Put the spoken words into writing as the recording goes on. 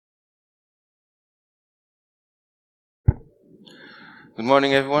Good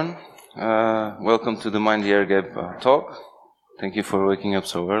morning, everyone. Welcome to the Mind the Air Gap talk. Thank you for waking up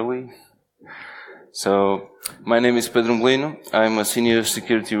so early. So, my name is Pedro Umbelino. I'm a senior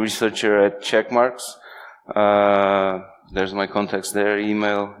security researcher at Checkmarks. There's my contacts there,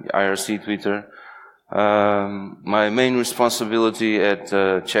 email, IRC, Twitter. My main responsibility at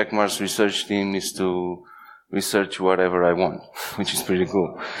Checkmarks research team is to research whatever I want, which is pretty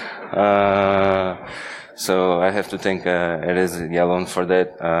cool. So I have to thank Erez Yalon for that.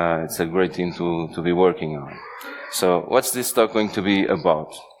 It's a great team to be working on. So what's this talk going to be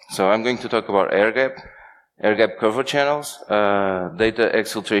about? So I'm going to talk about air gap cover channels, data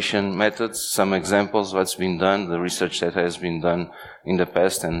exfiltration methods, some examples, what's been done, the research that has been done in the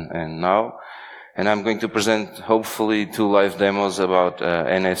past and now. And I'm going to present, hopefully, 2 live demos about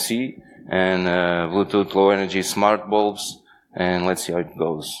NFC and Bluetooth low energy smart bulbs, and let's see how it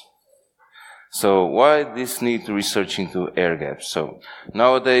goes. So why this need to research into air gaps? So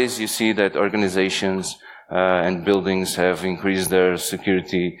nowadays you see that organizations and buildings have increased their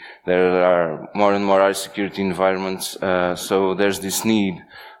security. There are more and more high security environments. So there's this need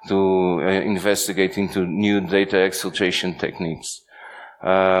to investigate into new data exfiltration techniques.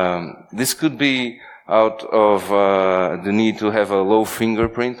 This could be out of the need to have a low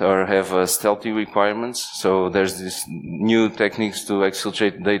fingerprint or have stealthy requirements. So there's these new techniques to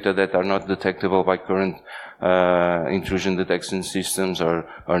exfiltrate data that are not detectable by current intrusion detection systems or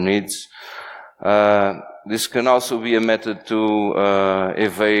needs. This can also be a method to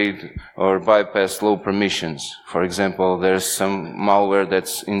evade or bypass low permissions. For example, there's some malware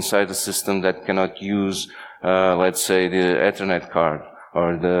that's inside the system that cannot use, let's say, the Ethernet card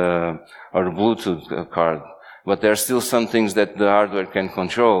or the Bluetooth card. But there are still some things that the hardware can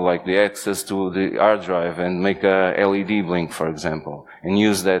control, like the access to the hard drive and make a LED blink, for example, and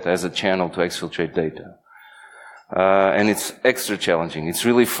use that as a channel to exfiltrate data. And it's extra challenging. It's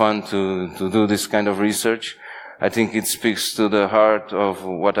really fun to do this kind of research. I think it speaks to the heart of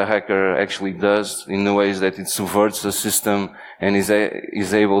what a hacker actually does in the ways that it subverts the system and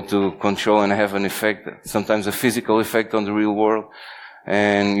is able to control and have an effect, sometimes a physical effect on the real world.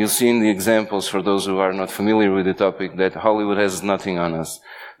 And you'll see in the examples, for those who are not familiar with the topic, that Hollywood has nothing on us.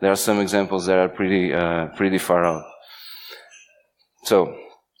 There are some examples that are pretty far out. So,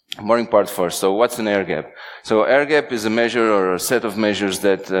 boring part first. So what's an air gap? So air gap is a measure or a set of measures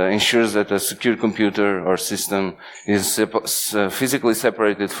that ensures that a secure computer or system is physically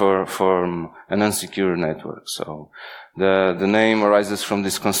separated from an unsecure network. So the name arises from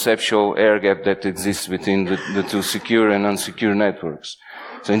this conceptual air gap that exists between the two secure and unsecure networks.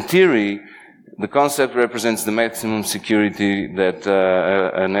 So in theory, the concept represents the maximum security that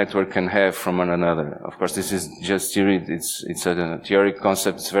a network can have from one another. Of course, this is just theory. It's a theoretic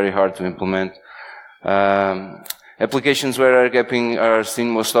concept. It's very hard to implement. Applications where air gapping are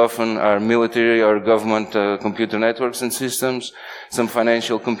seen most often are military or government computer networks and systems, some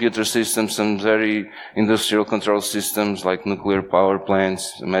financial computer systems, some very industrial control systems like nuclear power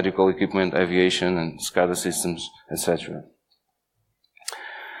plants, medical equipment, aviation, and SCADA systems, etc.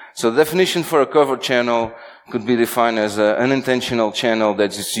 So the definition for a covered channel could be defined as an unintentional channel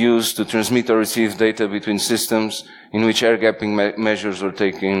that is used to transmit or receive data between systems in which air gapping measures were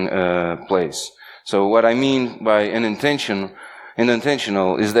taking place. So what I mean by unintentional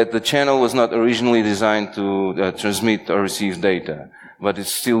is that the channel was not originally designed to transmit or receive data, but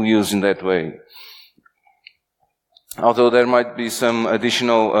it's still used in that way. Although there might be some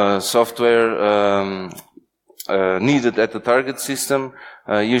additional software needed at the target system,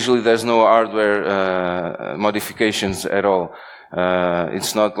 usually there's no hardware modifications at all.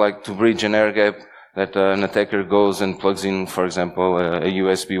 It's not like to bridge an air gap that an attacker goes and plugs in, for example, a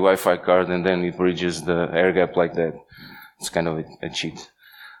USB Wi-Fi card and then it bridges the air gap like that. It's kind of a cheat.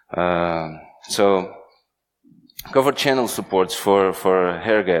 So, covered channel supports for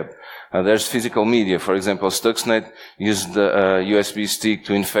air gap. There's physical media. For example, Stuxnet used the USB stick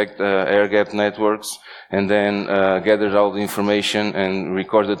to infect air gap networks and then gathered all the information and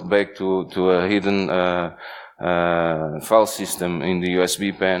recorded back to a hidden file system in the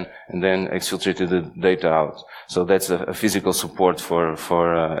USB pen and then exfiltrated the data out. So that's a physical support for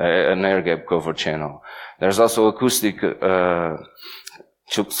an air gap cover channel. There's also acoustic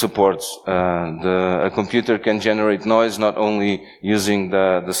supports. A computer can generate noise not only using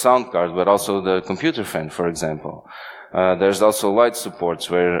the sound card but also the computer fan, for example. There's also light supports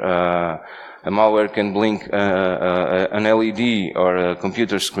where a malware can blink an LED or a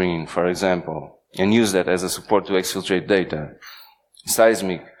computer screen, for example, and use that as a support to exfiltrate data.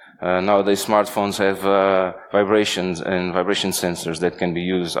 Seismic. Nowadays smartphones have vibrations and vibration sensors that can be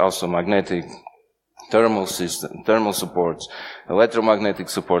used. Also magnetic thermal system, thermal supports, electromagnetic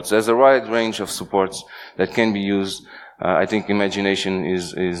supports. There's a wide range of supports that can be used. I think imagination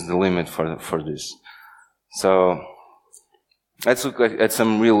is the limit for this. So let's look at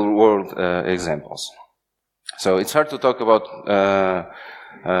some real-world examples. So it's hard to talk about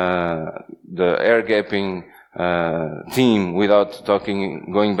the air gapping theme without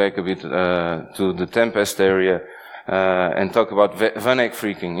going back a bit to the Tempest area and talk about Van Eyck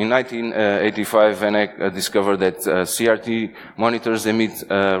freaking. In 1985, Van Eyck discovered that CRT monitors emit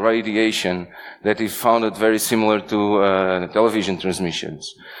radiation that he found it very similar to television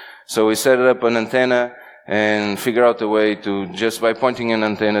transmissions. So he set up an antenna and figure out a way to, just by pointing an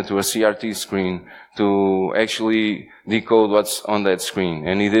antenna to a CRT screen, to actually decode what's on that screen.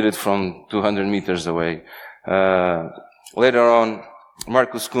 And he did it from 200 meters away. Later on,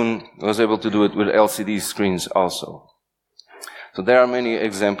 Marcus Kuhn was able to do it with LCD screens also. So there are many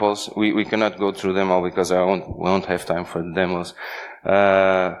examples. We cannot go through them all because we won't have time for the demos.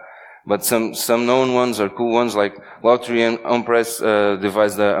 But some known ones are cool ones, like Lottery and Umpress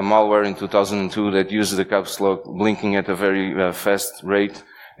devised a malware in 2002 that used the caps lock blinking at a very fast rate,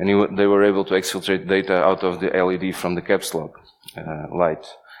 and they were able to exfiltrate data out of the LED from the caps lock light.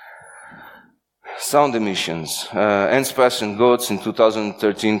 Sound emissions. Enspass and Goetz in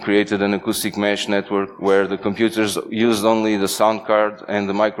 2013 created an acoustic mesh network where the computers used only the sound card and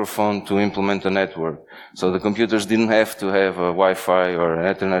the microphone to implement a network. So the computers didn't have to have a Wi-Fi or an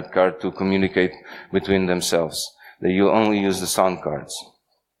Ethernet card to communicate between themselves. They only use the sound cards.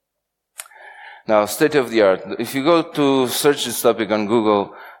 Now, state of the art. If you go to search this topic on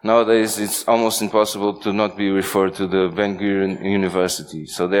Google, nowadays it's almost impossible to not be referred to the Ben Gurion University.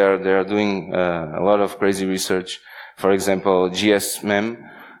 So they are doing a lot of crazy research. For example, GSMEM.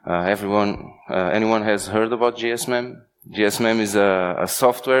 Anyone has heard about GSMEM? GSMEM is a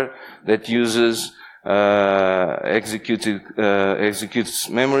software that uses executes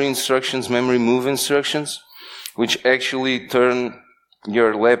memory instructions, memory move instructions, which actually turn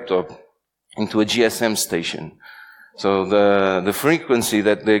your laptop into a GSM station. So the frequency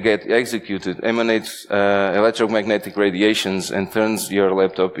that they get executed emanates electromagnetic radiations and turns your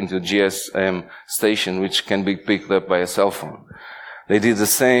laptop into a GSM station, which can be picked up by a cell phone. They did the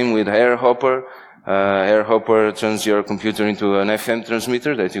same with AirHopper. AirHopper turns your computer into an FM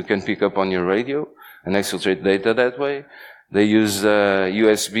transmitter that you can pick up on your radio and exfiltrate data that way. They use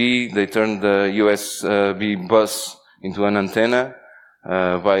USB. They turn the USB bus into an antenna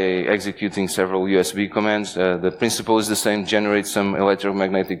by executing several USB commands. The principle is the same: generate some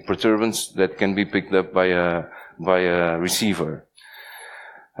electromagnetic perturbance that can be picked up by a receiver.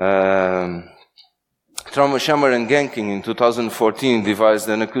 Traumashammer and Genking in 2014 devised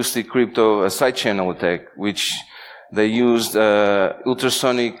an acoustic crypto side channel attack, which they used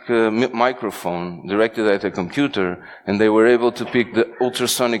ultrasonic microphone directed at a computer, and they were able to pick the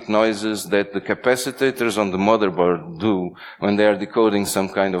ultrasonic noises that the capacitors on the motherboard do when they are decoding some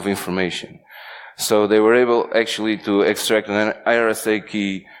kind of information. So they were able actually to extract an RSA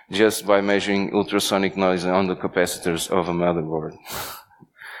key just by measuring ultrasonic noise on the capacitors of a motherboard.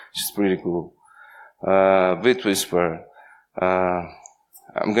 Which is pretty cool. Bitwhisper.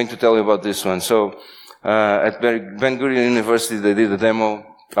 I'm going to tell you about this one. So, at Ben Gurion University, they did a demo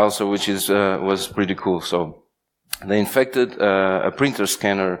also, which was pretty cool. So, they infected a printer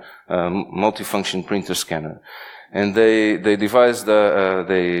scanner, multifunction printer scanner, and they devised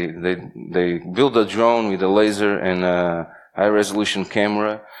they built a drone with a laser and a high resolution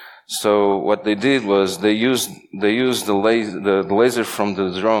camera. So what they did was they used the laser from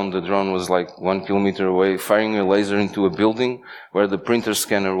the drone. The drone was like 1 kilometer away, firing a laser into a building where the printer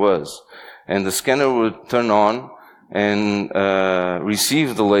scanner was. And the scanner would turn on and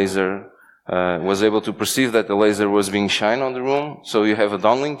receive the laser, was able to perceive that the laser was being shined on the room. So you have a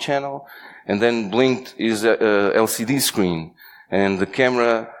downlink channel, and then blinked is a LCD screen. And the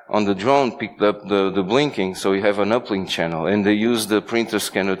camera on the drone picked up the blinking, so you have an uplink channel. And they used the printer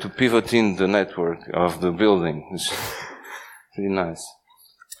scanner to pivot in the network of the building. It's pretty nice.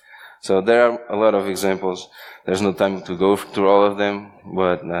 So there are a lot of examples. There's no time to go through all of them,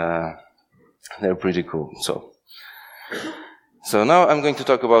 but they're pretty cool. So now I'm going to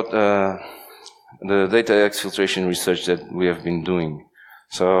talk about the data exfiltration research that we have been doing.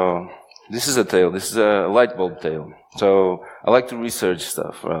 So this is a tale. This is a light bulb tale. So I like to research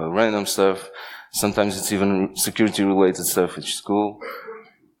stuff, random stuff. Sometimes it's even security-related stuff, which is cool.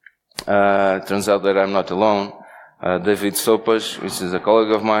 It turns out that I'm not alone. David Sopas, which is a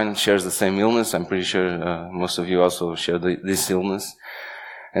colleague of mine, shares the same illness. I'm pretty sure most of you also share this illness.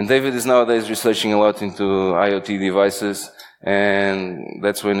 And David is nowadays researching a lot into IoT devices, And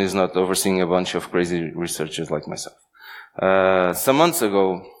that's when he's not overseeing a bunch of crazy researchers like myself. Some months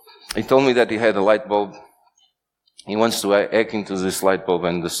ago, he told me that he had a light bulb. He wants to hack into this light bulb,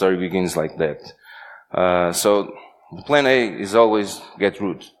 and the story begins like that. So the plan A is always get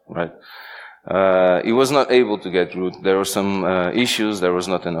root, right? He was not able to get root. There were some issues. There was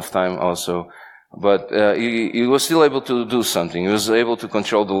not enough time also. But he was still able to do something. He was able to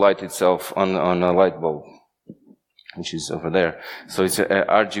control the light itself on a light bulb, which is over there. So it's a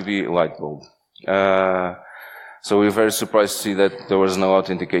RGB light bulb. So we were very surprised to see that there was no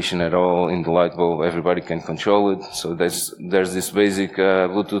authentication at all in the light bulb. Everybody can control it. So there's this basic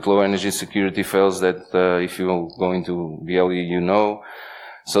Bluetooth low energy security fails that if you go into BLE, you know.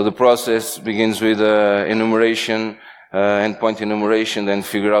 So the process begins with enumeration, endpoint enumeration, then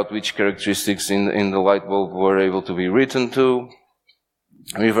figure out which characteristics in the light bulb were able to be written to,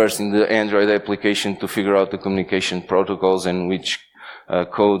 reversing the Android application to figure out the communication protocols and which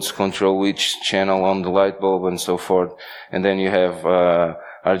codes control which channel on the light bulb and so forth. And then you have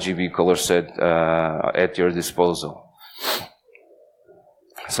RGB color set at your disposal.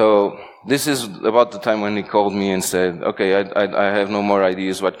 So this is about the time when he called me and said, okay, I have no more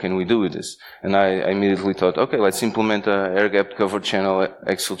ideas. What can we do with this? And I immediately thought, okay, let's implement a air-gapped covered channel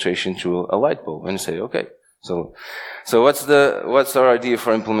exfiltration through a light bulb. And say, okay. So what's our idea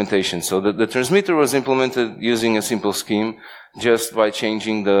for implementation? So the transmitter was implemented using a simple scheme, just by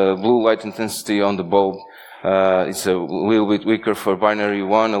changing the blue light intensity on the bulb. It's a little bit weaker for binary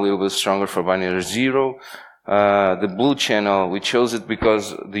 1, a little bit stronger for binary 0. The blue channel, we chose it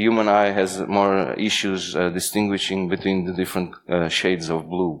because the human eye has more issues distinguishing between the different shades of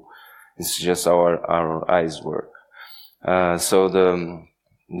blue. It's just how our eyes work. So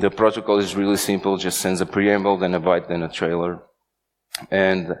the protocol is really simple, just sends a preamble, then a byte, then a trailer.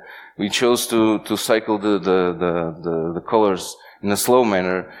 And we chose to cycle the colors in a slow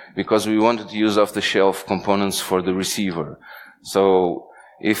manner because we wanted to use off-the-shelf components for the receiver. So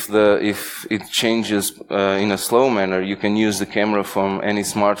if it changes in a slow manner, you can use the camera from any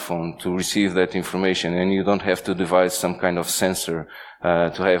smartphone to receive that information, and you don't have to devise some kind of sensor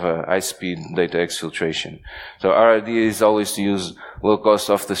to have a high-speed data exfiltration. So our idea is always to use low-cost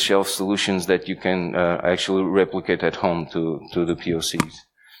off-the-shelf solutions that you can actually replicate at home to the POCs.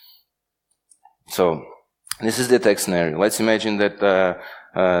 So this is the attack scenario. Let's imagine that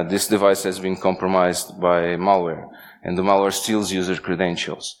this device has been compromised by malware, and the malware steals user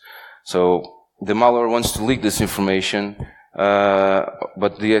credentials. So the malware wants to leak this information,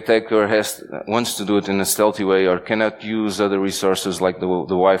 but the attacker wants to do it in a stealthy way, or cannot use other resources like the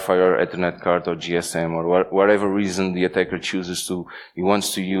Wi-Fi or Ethernet card or GSM, or whatever reason the attacker chooses to. He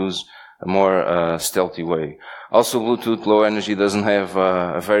wants to use a more stealthy way. Also, Bluetooth low energy doesn't have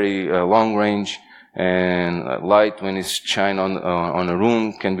a very long range, and light, when it's shined on a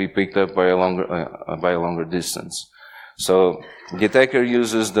room, can be picked up by a longer distance. So the attacker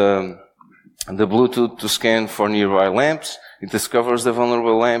uses the Bluetooth to scan for nearby lamps. It discovers the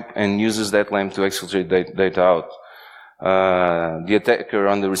vulnerable lamp and uses that lamp to exfiltrate data out. The attacker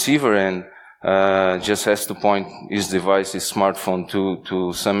on the receiver end just has to point his device, his smartphone,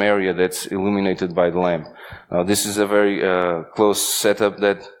 to some area that's illuminated by the lamp. Now, this is a very close setup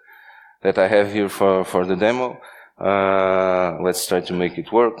that I have here for the demo. Let's try to make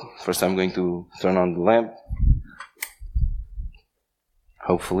it work. First, I'm going to turn on the lamp.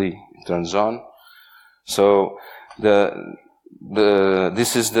 Hopefully, it turns on. So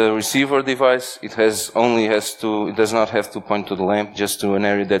this is the receiver device. It does not have to point to the lamp, just to an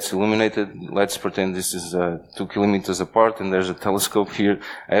area that's illuminated. Let's pretend this is 2 kilometers apart, and there's a telescope here.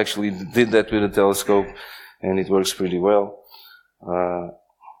 I actually did that with a telescope, and it works pretty well.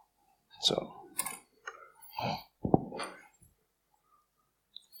 So,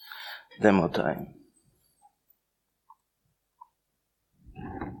 demo time.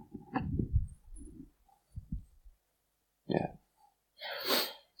 Yeah.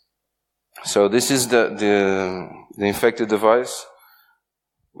 So this is the infected device,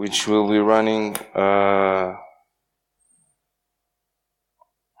 which will be running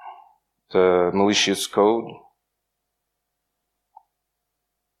the malicious code.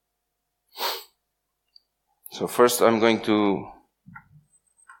 So first I'm going to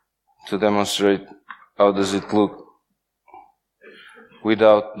demonstrate how does it look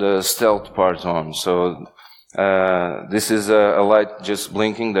without the stealth part on. So this is a light just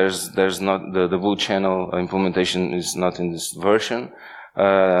blinking. There's not the blue channel implementation is not in this version,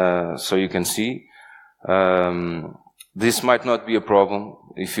 so you can see. This might not be a problem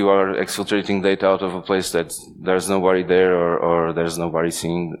if you are exfiltrating data out of a place that there's nobody there or there's nobody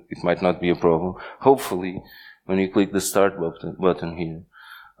seeing. It might not be a problem. Hopefully, when you click the start button here.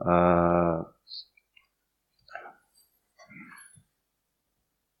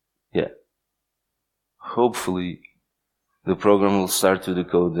 Yeah. Hopefully, the program will start to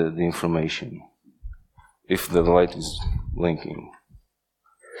decode the information if the light is blinking.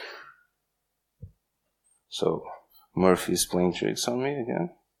 So, Murphy is playing tricks on me again.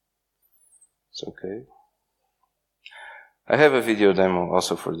 It's okay. I have a video demo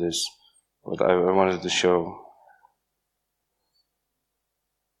also for this, but I wanted to show.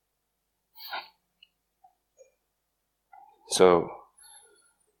 So,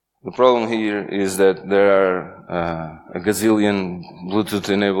 the problem here is that there are a gazillion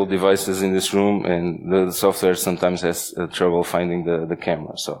Bluetooth-enabled devices in this room, and the software sometimes has trouble finding the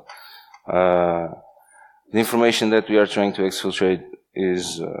camera. So, the information that we are trying to exfiltrate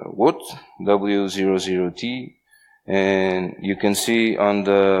is WOT, W00T, and you can see on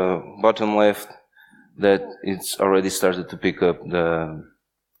the bottom left that it's already started to pick up the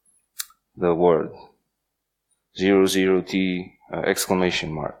word 00T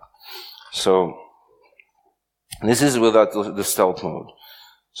exclamation mark. So this is without the stealth mode.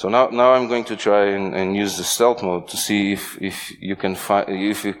 So now I'm going to try and use the stealth mode to see if you can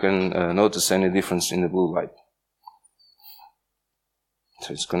notice any difference in the blue light.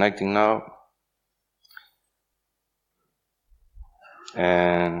 So it's connecting now,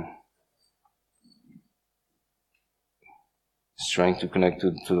 and it's trying to connect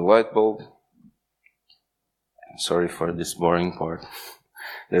to the light bulb. Sorry for this boring part.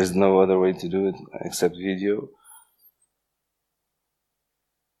 There's no other way to do it except video.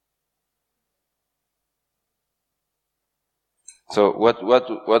 So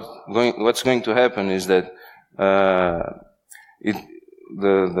what's going to happen is that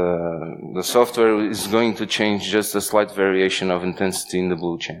the software is going to change just a slight variation of intensity in the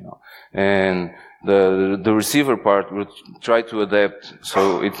blue channel, and the receiver part will try to adapt.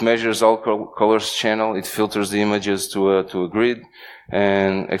 So it measures all colors channel, it filters the images to a grid,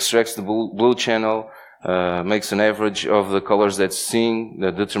 and extracts the blue channel, makes an average of the colors that's seeing,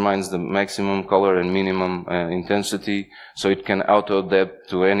 that determines the maximum color and minimum intensity, so it can auto-adapt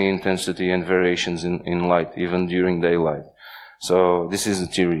to any intensity and variations in light, even during daylight. So this is the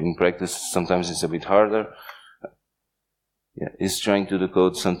theory. In practice, sometimes it's a bit harder. Yeah, it's trying to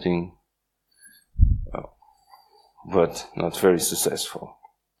decode something, but not very successful.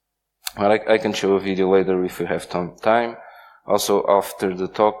 I can show a video later if you have time. Also, after the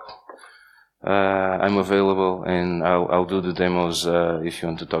talk, I'm available, and I'll do the demos. If you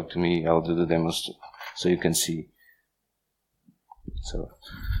want to talk to me, I'll do the demos so you can see. So,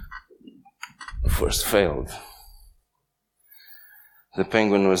 first failed. The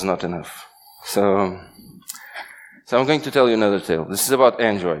penguin was not enough. So I'm going to tell you another tale. This is about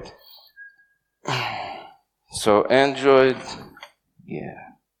Android. So Android, yeah.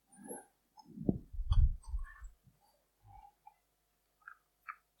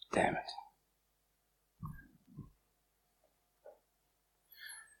 Damn it.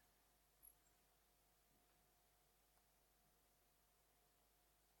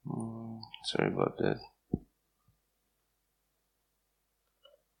 Sorry about that.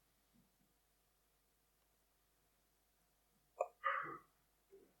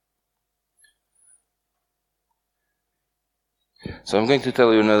 So I'm going to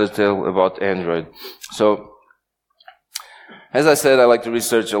tell you another tale about Android. So, as I said, I like to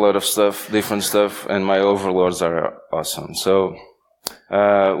research a lot of stuff, different stuff, and my overlords are awesome. So,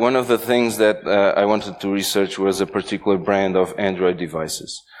 one of the things that I wanted to research was a particular brand of Android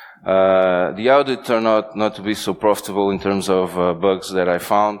devices. The audit turned out not to be so profitable in terms of bugs that I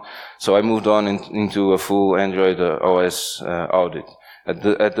found, so I moved on into a full Android OS audit.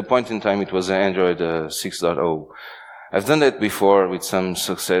 At the point in time, it was Android 6.0. I've done that before with some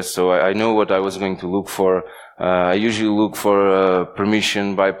success, so I know what I was going to look for. I usually look for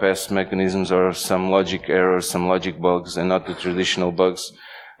permission bypass mechanisms or some logic errors, some logic bugs, and not the traditional bugs.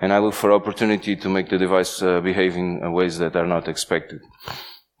 And I look for opportunity to make the device behave in ways that are not expected.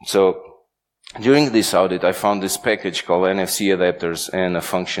 So during this audit, I found this package called NFC adapters and a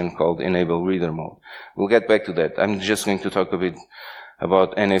function called enable reader mode. We'll get back to that. I'm just going to talk a bit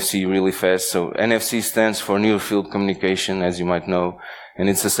about NFC really fast. So NFC stands for Near Field Communication, as you might know, and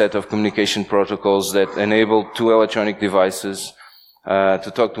it's a set of communication protocols that enable two electronic devices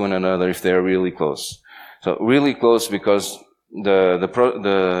to talk to one another if they're really close. So really close because the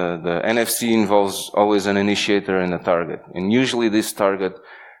NFC involves always an initiator and a target, and usually this target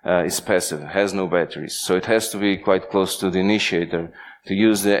is passive, has no batteries, so it has to be quite close to the initiator to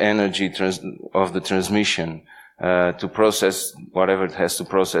use the energy of the transmission to process whatever it has to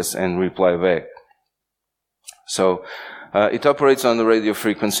process and reply back. So it operates on the radio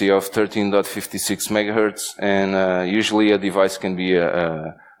frequency of 13.56 megahertz, and usually a device can be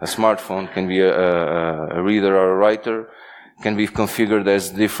a smartphone, can be a reader or a writer, can be configured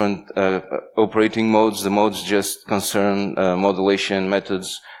as different operating modes. The modes just concern modulation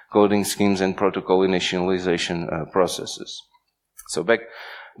methods, coding schemes, and protocol initialization processes. So back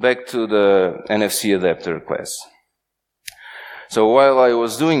to the NFC adapter class. So while I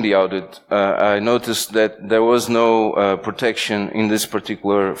was doing the audit, I noticed that there was no protection in this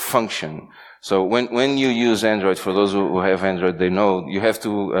particular function. So when you use Android, for those who have Android, they know you have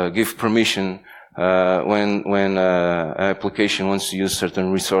to give permission when an application wants to use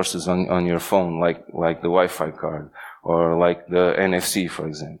certain resources on your phone, like the Wi-Fi card or like the NFC, for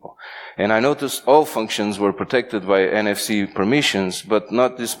example. And I noticed all functions were protected by NFC permissions, but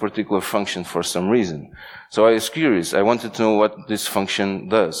not this particular function for some reason. So I was curious. I wanted to know what this function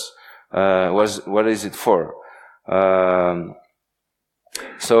does. What is it for?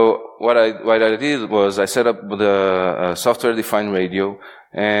 So what I did was I set up the software-defined radio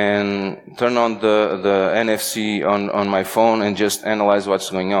and turn on the NFC on my phone and just analyze what's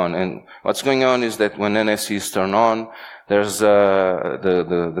going on. And what's going on is that when NFC is turned on, there's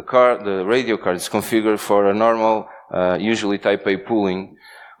the radio card is configured for a normal, usually Type A pooling,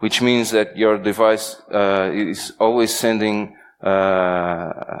 which means that your device is always sending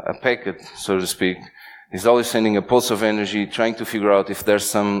a packet, so to speak. Is always sending a pulse of energy, trying to figure out if there's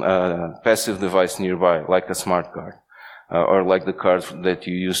some passive device nearby, like a smart card. Or like the card that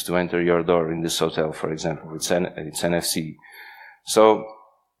you use to enter your door in this hotel, for example. It's NFC. So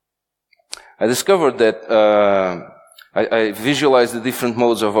I discovered that I visualized the different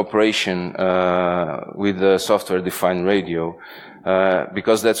modes of operation with the software-defined radio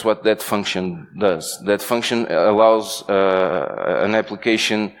because that's what that function does. That function allows an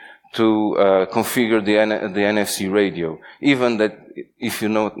application to configure the NFC radio, even that if you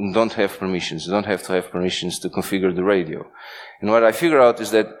don't have permissions. You don't have to have permissions to configure the radio. And what I figure out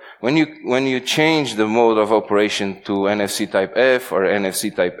is that when you change the mode of operation to NFC Type F or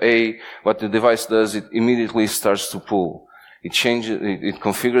NFC Type A, what the device does, it immediately starts to pull. It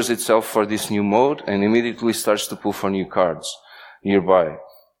configures itself for this new mode and immediately starts to pull for new cards nearby.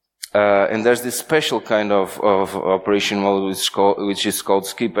 And there's this special kind of operation mode which is called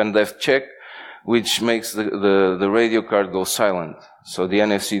skip and def check, which makes the radio card go silent. So the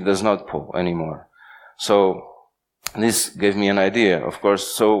NFC does not pull anymore. So this gave me an idea, of course.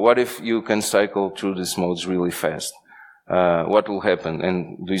 So what if you can cycle through these modes really fast? What will happen?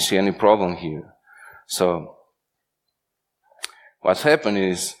 And do you see any problem here? So what's happened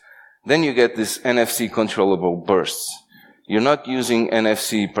is then you get this NFC controllable bursts. You're not using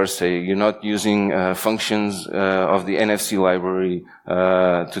NFC per se. You're not using functions of the NFC library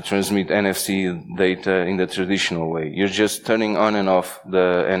to transmit NFC data in the traditional way. You're just turning on and off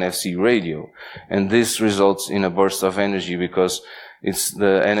the NFC radio. And this results in a burst of energy because it's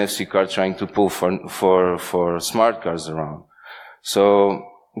the NFC card trying to pull for smart cards around. So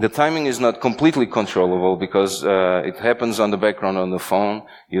the timing is not completely controllable because it happens on the background on the phone.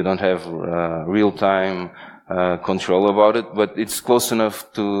 You don't have real-time control about it, but it's close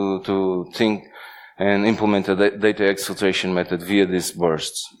enough to think and implement a data exfiltration method via these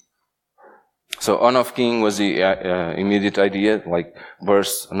bursts. So on-off keying was the immediate idea, like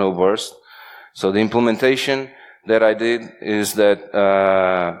burst, no burst. So the implementation that I did is that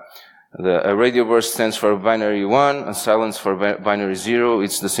a radio burst stands for binary 1, and silence for binary 0.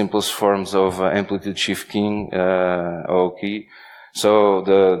 It's the simplest forms of amplitude shift keying, O key. So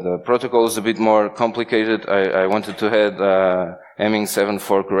the protocol is a bit more complicated. I wanted to add Hamming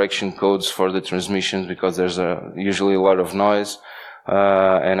 7/4 correction codes for the transmissions because there's usually a lot of noise,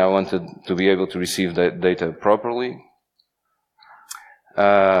 and I wanted to be able to receive that data properly.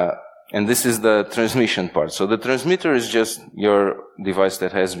 And this is the transmission part. So the transmitter is just your device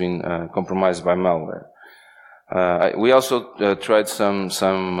that has been compromised by malware. We also tried some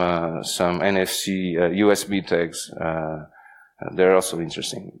NFC USB tags. They're also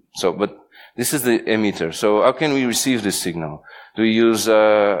interesting. So, but this is the emitter. So how can we receive this signal? Do you use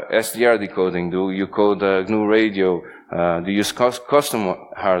SDR decoding? Do you code GNU radio? Do you use custom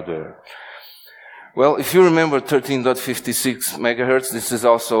hardware? Well, if you remember 13.56 megahertz, this is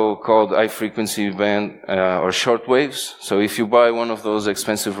also called high frequency band or short waves. So if you buy one of those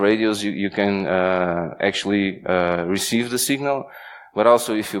expensive radios, you can actually receive the signal. But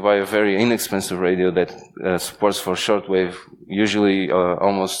also if you buy a very inexpensive radio that supports for shortwave, usually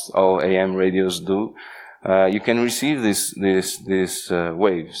almost all AM radios do, you can receive these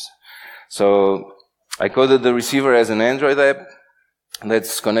waves. So I coded the receiver as an Android app,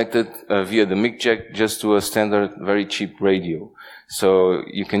 that's connected via the mic jack just to a standard, very cheap radio. So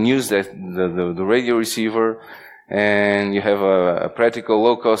you can use the radio receiver, and you have a practical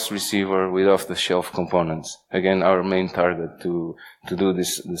low-cost receiver with off-the-shelf components. Again, our main target to do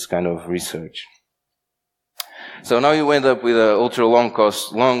this kind of research. So now you end up with an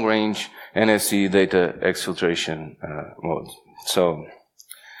ultra-long-cost, long-range NFC data exfiltration mode. So,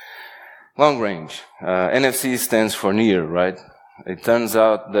 long-range. NFC stands for near, right? It turns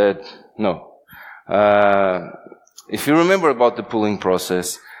out that, no. If you remember about the pooling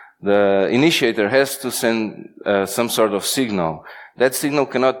process, the initiator has to send some sort of signal. That signal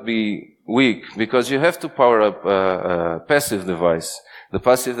cannot be weak because you have to power up a passive device. The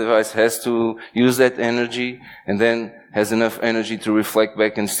passive device has to use that energy and then has enough energy to reflect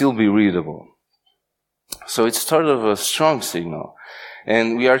back and still be readable. So it's sort of a strong signal.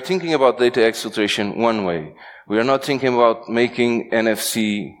 And we are thinking about data exfiltration one way. We are not thinking about making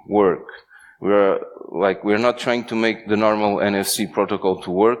NFC work. We're not trying to make the normal NFC protocol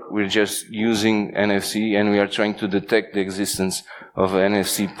to work. We're just using NFC, and we are trying to detect the existence of an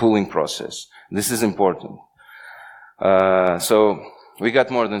NFC pooling process. This is important. So we got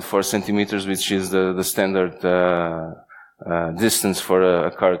more than 4 centimeters, which is the standard distance for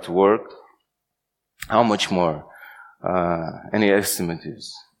a car to work. How much more? Any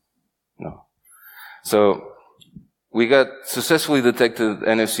estimates? No. So we got successfully detected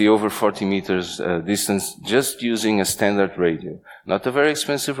NFC over 40 meters distance just using a standard radio. Not a very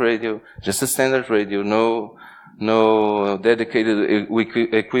expensive radio, just a standard radio, no dedicated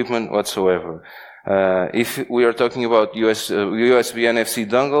equipment whatsoever. If we are talking about USB NFC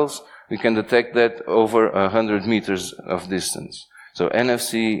dongles, we can detect that over 100 meters of distance. So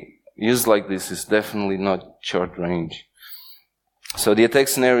NFC used like this is definitely not short range. So the attack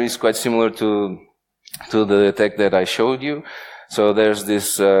scenario is quite similar to the attack that I showed you. So there's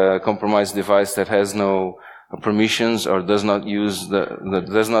this compromised device that has no permissions or does not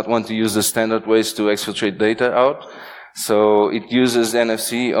want to use the standard ways to exfiltrate data out. So it uses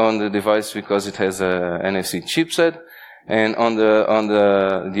NFC on the device because it has a NFC chipset, and on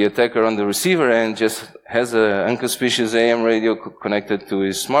the attacker on the receiver end just has an inconspicuous AM radio connected to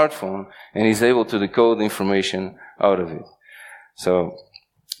his smartphone, and he's able to decode information out of it. So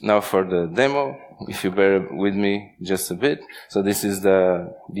now for the demo, if you bear with me just a bit. So this is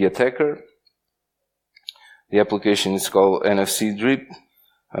the attacker. The application is called NFC Drip.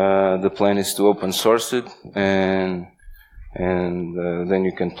 The plan is to open source it, and then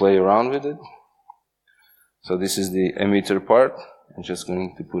you can play around with it. So this is the emitter part. I'm just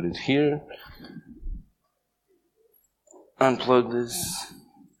going to put it here. Unplug this.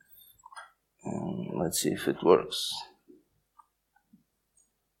 And let's see if it works.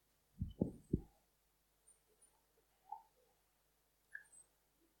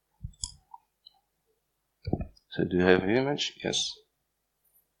 So do you have an image? Yes.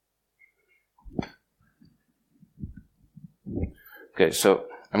 Okay, so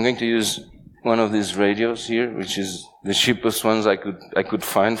I'm going to use one of these radios here, which is the cheapest ones I could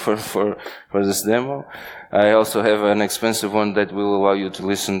find for this demo. I also have an expensive one that will allow you to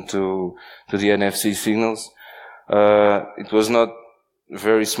listen to the NFC signals. It was not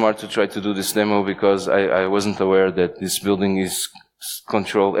very smart to try to do this demo because I wasn't aware that this building is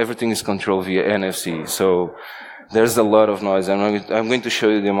controlled, everything is controlled via NFC. So there's a lot of noise. I'm going to show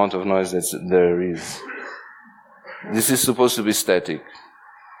you the amount of noise that there is. This is supposed to be static.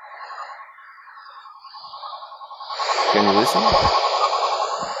 Can you listen?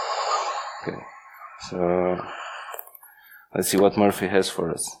 Okay. So let's see what Murphy has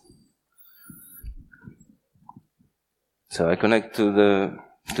for us. So I connect to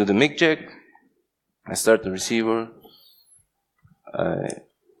the mic jack. I start the receiver. I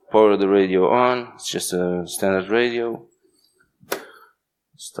power the radio on. It's just a standard radio.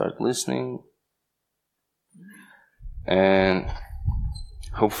 Start listening. And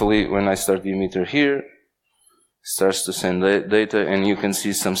hopefully when I start the emitter here, it starts to send data, and you can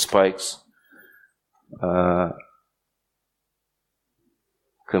see some spikes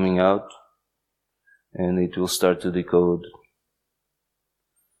coming out, and it will start to decode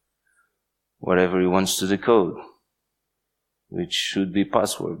whatever it wants to decode, which should be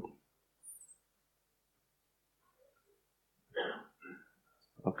password.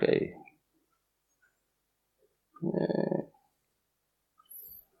 Okay.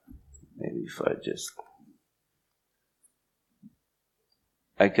 Maybe if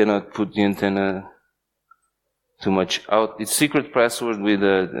I cannot put the antenna too much out. It's secret password with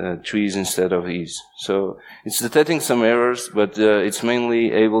trees instead of e's. So it's detecting some errors, but it's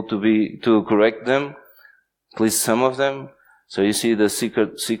mainly able to correct them, at least some of them. So you see the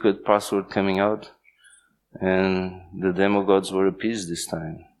secret password coming out, and the demo gods were appeased this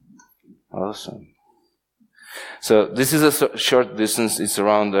time. Awesome. So this is a short distance. It's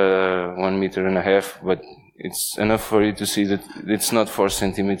around 1.5 meters, but it's enough for you to see that it's not 4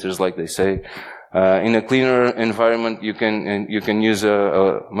 centimeters like they say. In a cleaner environment, you can use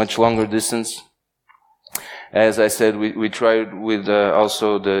a much longer distance. As I said, we tried with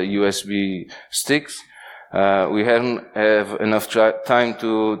also the USB sticks. We haven't have enough time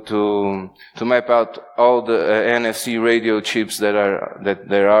to map out all the NFC radio chips that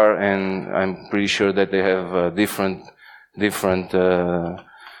there are, and I'm pretty sure that they have different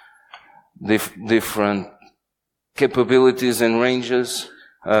capabilities and ranges.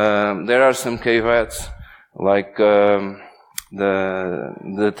 There are some caveats, like the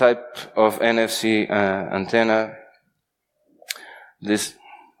type of NFC antenna. This,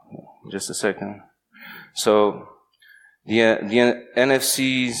 just a second. So the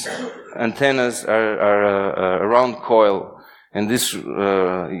NFC's antennas are a round coil, and this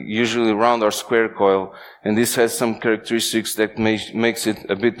usually round or square coil, and this has some characteristics that makes it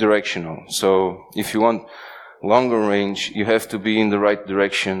a bit directional. So if you want longer range, you have to be in the right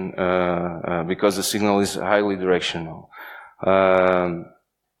direction because the signal is highly directional.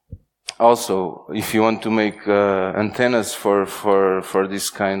 Also, if you want to make antennas for this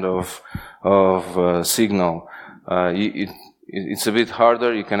kind of signal, it's a bit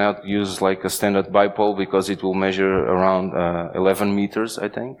harder. You cannot use like a standard bipole because it will measure around 11 meters, I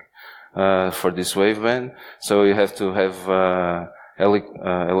think, for this waveband. So you have to have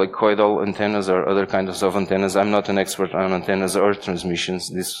helicoidal antennas or other kinds of antennas. I'm not an expert on antennas or transmissions.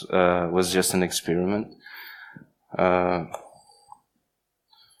 This was just an experiment.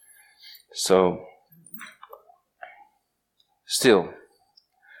 So, still,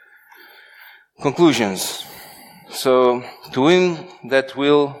 conclusions. So, to win that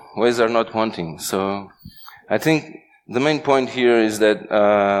will, ways are not wanting. So, I think the main point here is that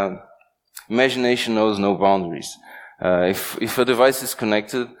imagination knows no boundaries. If a device is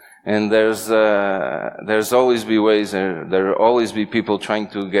connected, and there's always be ways, there will always be people trying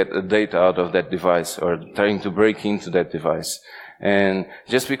to get a data out of that device or trying to break into that device. And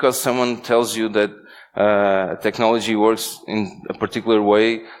just because someone tells you that technology works in a particular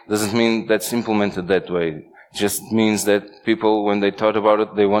way doesn't mean that's implemented that way. It just means that people, when they thought about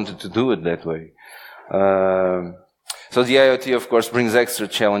it, they wanted to do it that way. So the IoT, of course, brings extra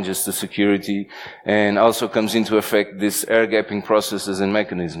challenges to security and also comes into effect these air-gapping processes and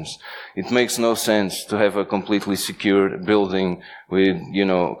mechanisms. It makes no sense to have a completely secure building with,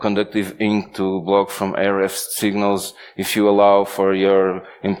 conductive ink to block from RF signals if you allow for your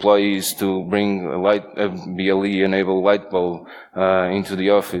employees to bring a BLE-enabled light bulb into the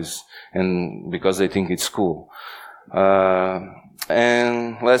office, and because they think it's cool.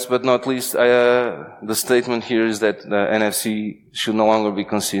 And last but not least, the statement here is that the NFC should no longer be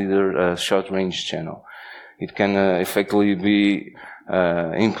considered a short-range channel. It can effectively be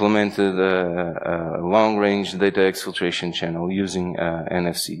implemented a long-range data exfiltration channel using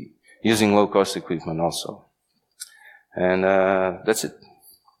NFC, using low-cost equipment also. And that's it.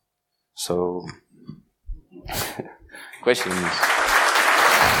 So, questions?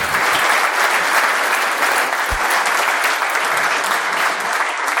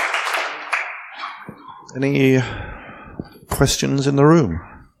 Any questions in the room?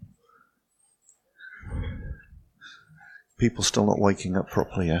 People still not waking up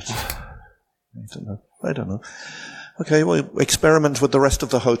properly yet. I don't know. Okay, well, experiment with the rest of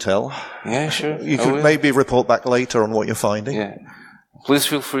the hotel. Yeah, sure. You could maybe report back later on what you're finding. Yeah. Please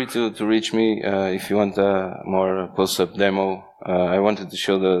feel free to reach me if you want a more close-up demo. I wanted to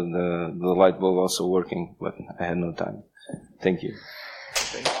show the light bulb also working, but I had no time. Thank you.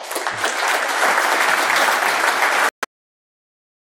 Okay.